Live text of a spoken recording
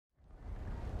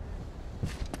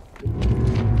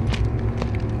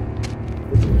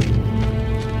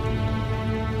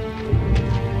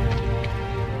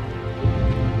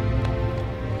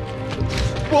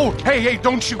Whoa! Hey,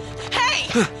 don't shoot!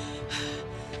 Hey!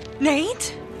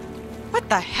 Nate? What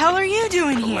the hell are you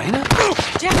doing here? Elena?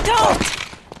 Jeff, don't!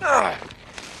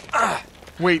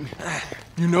 Wait,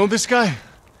 you know this guy?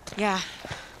 Yeah.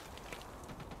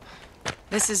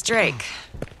 This is Drake.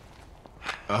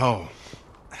 Oh.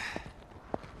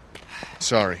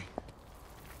 Sorry.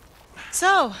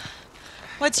 So,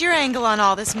 what's your angle on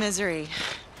all this misery?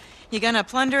 You gonna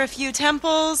plunder a few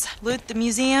temples, loot the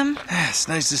museum? It's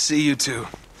nice to see you two.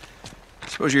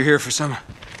 Suppose you're here for some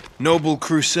noble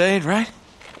crusade, right?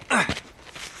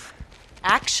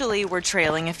 Actually, we're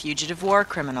trailing a fugitive war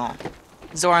criminal.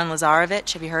 Zoran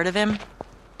Lazarevic, have you heard of him?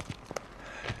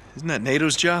 Isn't that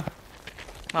NATO's job?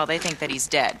 Well, they think that he's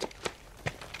dead.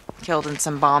 Killed in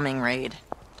some bombing raid.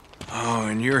 Oh,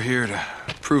 and you're here to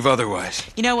prove otherwise.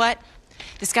 You know what?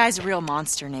 This guy's a real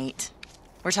monster, Nate.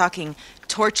 We're talking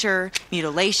torture,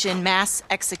 mutilation, mass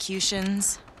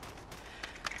executions.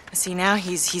 See, now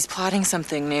he's plotting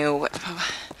something new.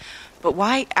 But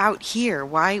why out here?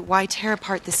 Why tear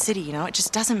apart the city, you know? It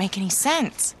just doesn't make any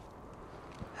sense.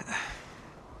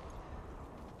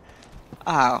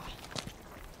 Oh.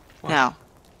 What? No.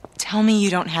 Tell me you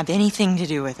don't have anything to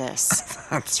do with this.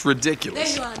 That's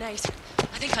ridiculous. There you are, Nate.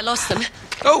 I think I lost them.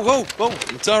 Oh, whoa.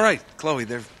 It's all right, Chloe.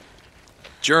 They're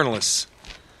journalists.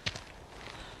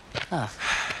 Oh.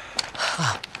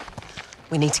 Well,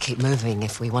 we need to keep moving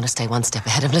if we want to stay one step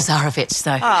ahead of Lazarevic,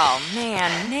 so... Oh,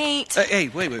 man, Nate. Hey,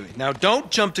 wait. Now,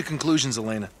 don't jump to conclusions,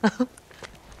 Elena.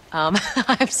 I'm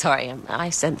sorry. Am I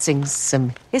sensing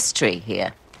some history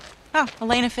here? Oh,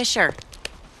 Elena Fisher.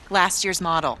 Last year's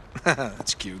model.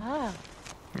 That's cute. Oh.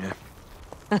 Yeah.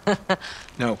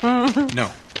 No.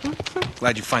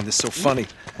 Glad you find this so funny.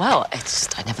 Well, it's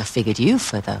just I never figured you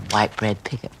for the white bread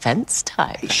picket fence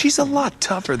type. She's a lot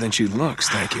tougher than she looks,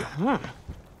 thank you.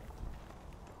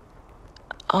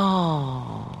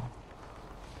 Oh.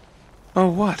 Oh,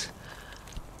 what?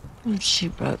 She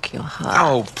broke your heart.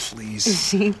 Oh, please.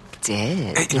 She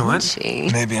did, Hey, you know what? she?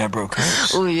 Maybe I broke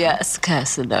hers. Oh, yes,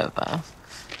 Casanova.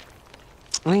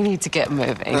 We need to get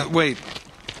moving. Wait.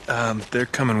 They're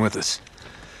coming with us.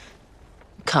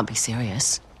 Can't be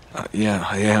serious. Yeah,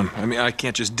 I am. I mean, I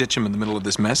can't just ditch them in the middle of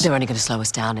this mess. They're only going to slow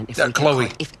us down, and if we get Chloe.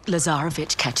 caught, if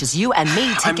Lazarevic catches you and me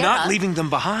together... I'm not leaving them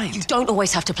behind. You don't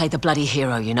always have to play the bloody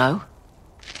hero, you know?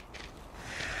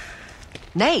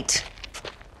 Nate!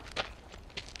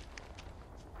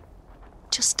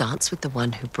 Just dance with the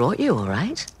one who brought you, all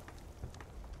right?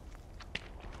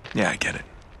 Yeah, I get it.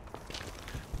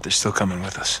 But they're still coming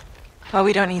with us. Well,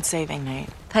 we don't need saving, Nate.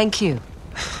 Thank you.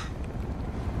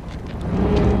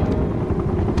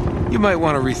 You might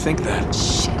want to rethink that.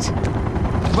 Shit.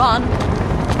 Run!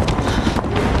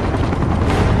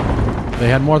 They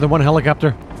had more than one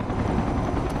helicopter.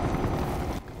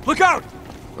 Look out!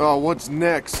 Oh, what's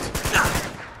next?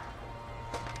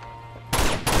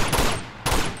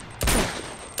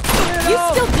 You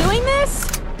still doing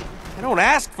this? I don't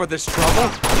ask for this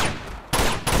trouble.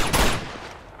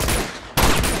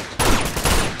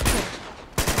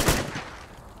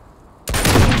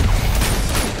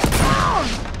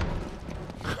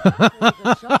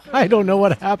 I don't know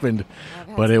what happened,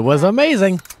 but it was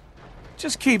amazing.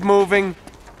 Just keep moving.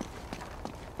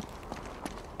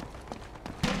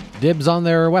 Dibs on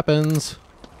their weapons.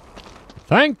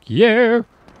 Thank you.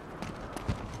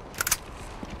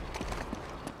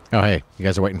 Oh, hey, you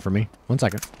guys are waiting for me? 1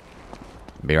 second.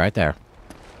 Be right there.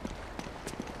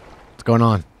 What's going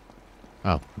on?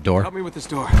 Oh, door. Help me with this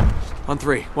door. On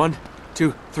 3. 1,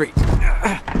 2, 3.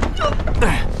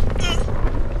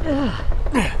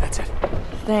 That's it.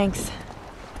 Thanks.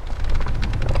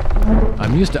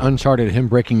 I'm used to Uncharted, him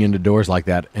breaking into doors like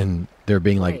that, and there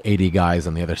being like 80 guys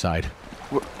on the other side.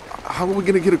 How are we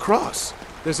gonna get across?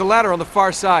 There's a ladder on the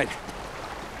far side.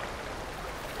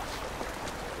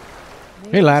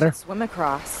 Maybe Hey, we ladder. should swim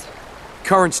across.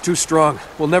 Current's too strong.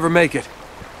 We'll never make it.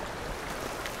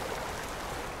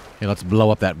 Hey, let's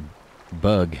blow up that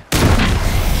bug.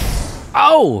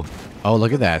 Oh! Oh,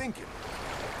 look at that.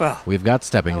 Well, We've got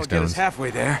stepping that'll get us stones. halfway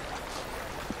there.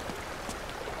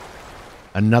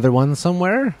 Another one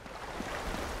somewhere?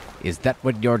 Is that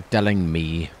what you're telling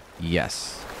me?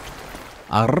 Yes.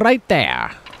 Right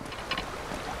there.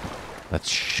 Let's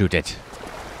shoot it.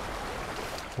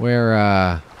 Where,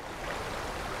 how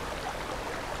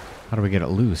do we get it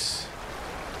loose?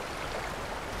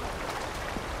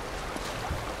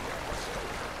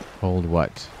 Hold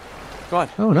what? Go on.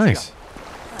 Oh, nice.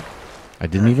 I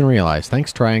didn't even realize.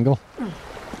 Thanks, triangle.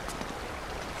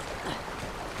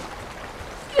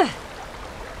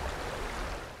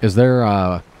 Is there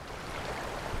a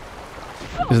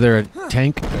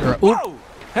tank? Or, Whoa!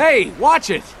 Hey, watch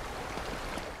it!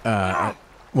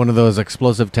 one of those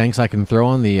explosive tanks I can throw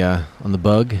on the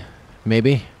bug,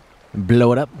 maybe?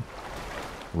 Blow it up.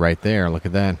 Right there, look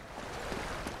at that.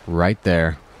 Right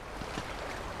there.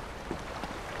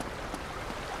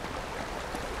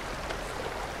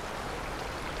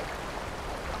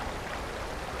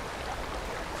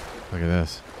 Look at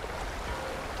this.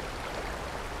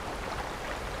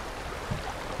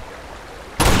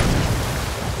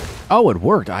 Oh, it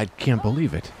worked. I can't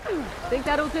believe it. Think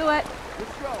that'll do it?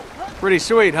 Pretty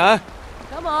sweet, huh?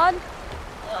 Come on.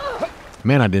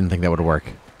 Man, I didn't think that would work.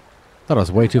 Thought I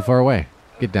was way too far away.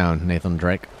 Get down, Nathan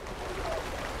Drake.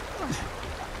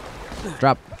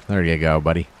 Drop. There you go,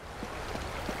 buddy.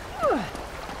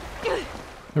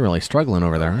 They're really struggling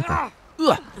over there, aren't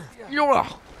they?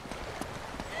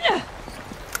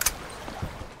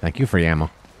 Thank you for the ammo.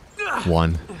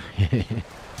 One.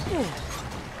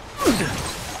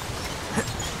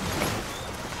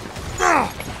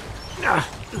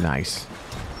 Nice.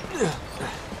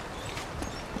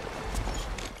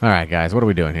 Alright, guys, what are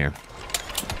we doing here?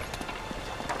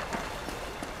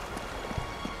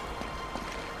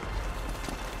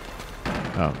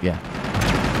 Oh, yeah.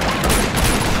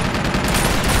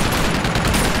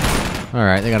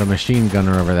 Alright, they got a machine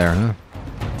gunner over there, huh?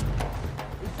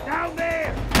 Down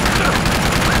there!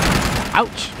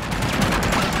 Ouch!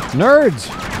 Nerds!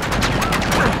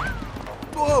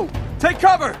 Whoa! Take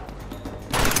cover!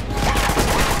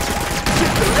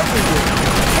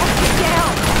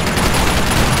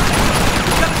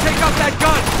 Gotta take out that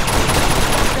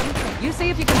gun! You see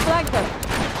if you can flank them.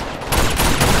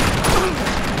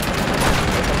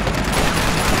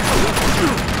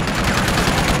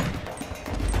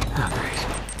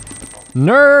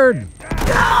 Nerd!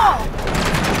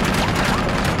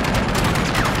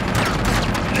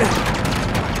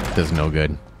 Does no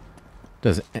good.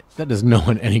 That does no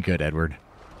one any good, Edward.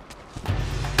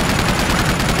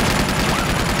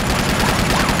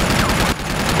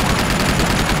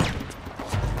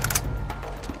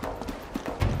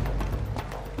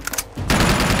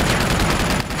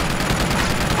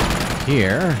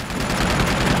 Here.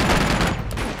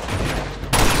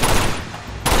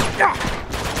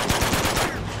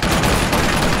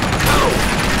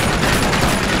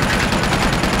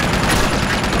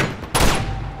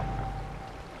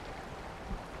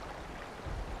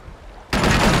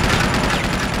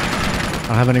 I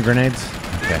don't have any grenades.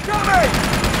 Okay.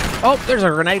 Oh, there's a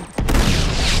grenade.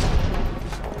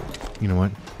 You know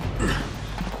what?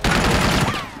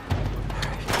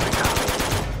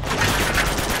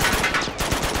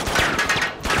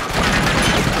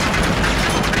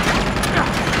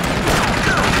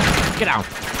 Get out.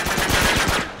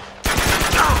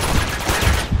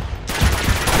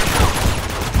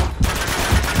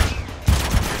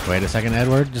 Wait a second,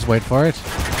 Edward. Just wait for it.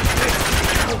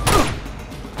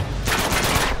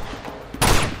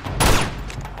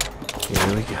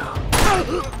 Here we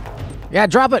go. Yeah,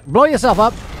 drop it. Blow yourself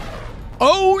up.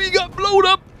 Oh, you got blowed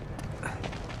up!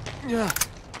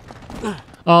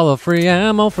 All the free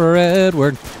ammo for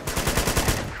Edward.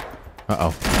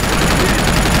 Uh-oh.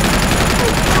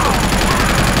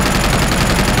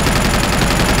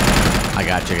 I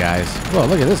got you guys. Whoa,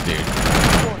 look at this dude.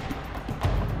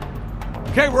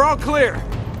 Okay, we're all clear.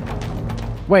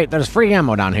 Wait, there's free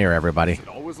ammo down here, everybody.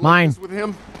 Always like Mine. this with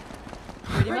him.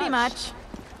 Pretty much.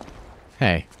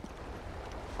 Hey.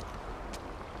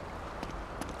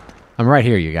 I'm right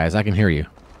here, you guys. I can hear you.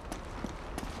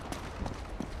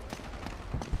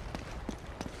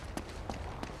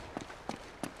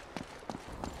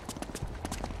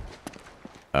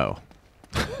 Oh.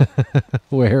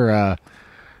 Where are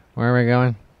we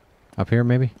going? Up here,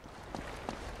 maybe?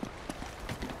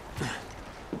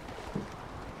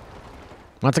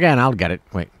 Once again, I'll get it.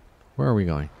 Wait, where are we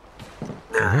going?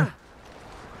 Over here?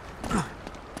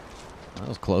 That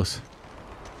was close.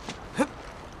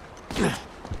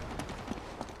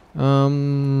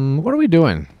 What are we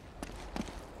doing?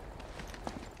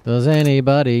 Does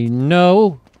anybody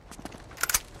know?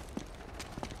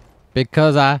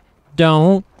 Because I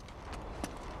don't.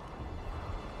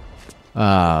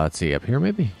 Let's see, up here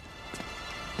maybe?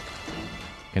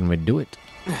 Can we do it?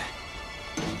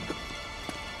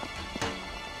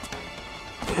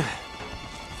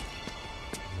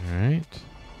 Alright.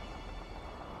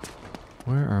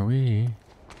 Where are we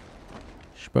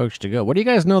supposed to go? What do you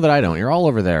guys know that I don't? You're all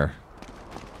over there.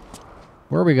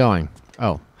 Where are we going?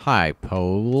 Oh, hi,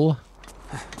 Pole.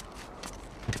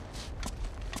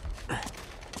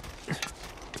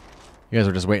 You guys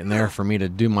are just waiting there for me to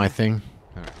do my thing?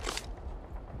 Alright.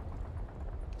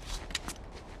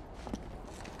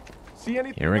 See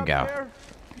anything Here we up go. there?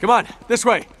 Come on, this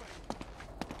way.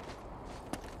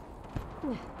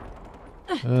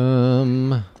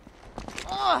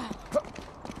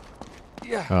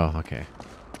 Yeah. Oh, okay.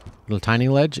 Little tiny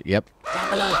ledge? Yep.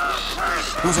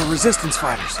 Those are resistance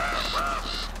fighters.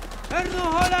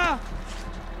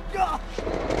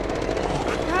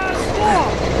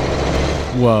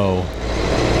 Whoa.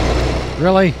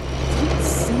 Really?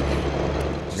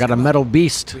 Got a metal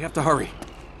beast. We have to hurry.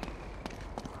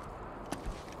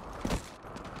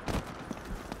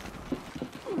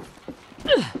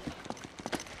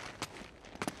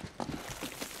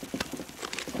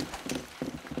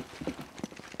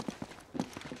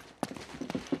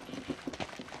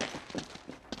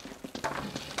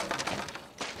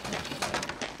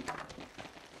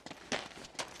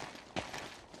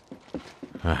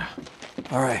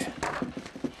 All right.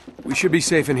 We should be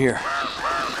safe in here.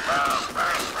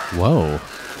 Whoa.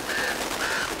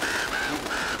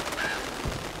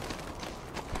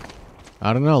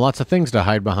 I don't know. Lots of things to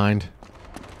hide behind.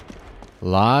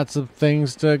 Lots of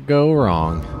things to go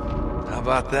wrong. How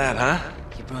about that, huh?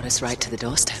 You brought us right to the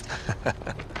doorstep.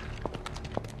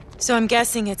 So I'm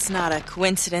guessing it's not a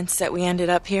coincidence that we ended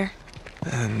up here?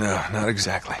 No, not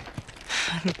exactly.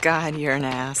 God, you're an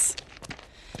ass.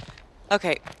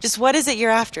 Okay, just what is it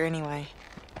you're after anyway?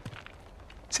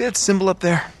 See that symbol up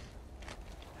there?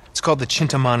 It's called the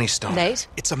Chintamani stone. Nate?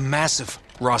 It's a massive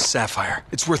raw sapphire.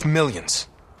 It's worth millions.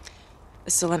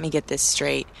 So let me get this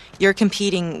straight. You're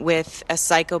competing with a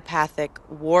psychopathic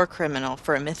war criminal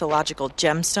for a mythological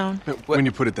gemstone? When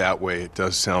you put it that way, it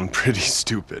does sound pretty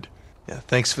stupid. Yeah,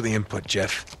 thanks for the input,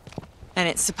 Jeff. And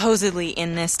it's supposedly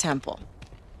in this temple.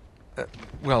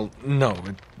 Well, no.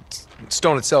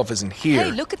 Stone itself isn't here.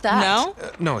 Hey, look at that. No?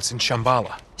 No, it's in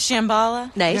Shambhala.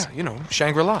 Shambhala? Nate, Yeah, you know,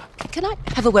 Shangri-La. can I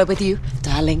have a word with you,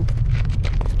 darling?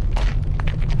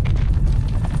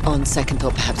 On second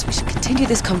thought, perhaps we should continue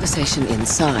this conversation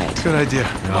inside. Good idea.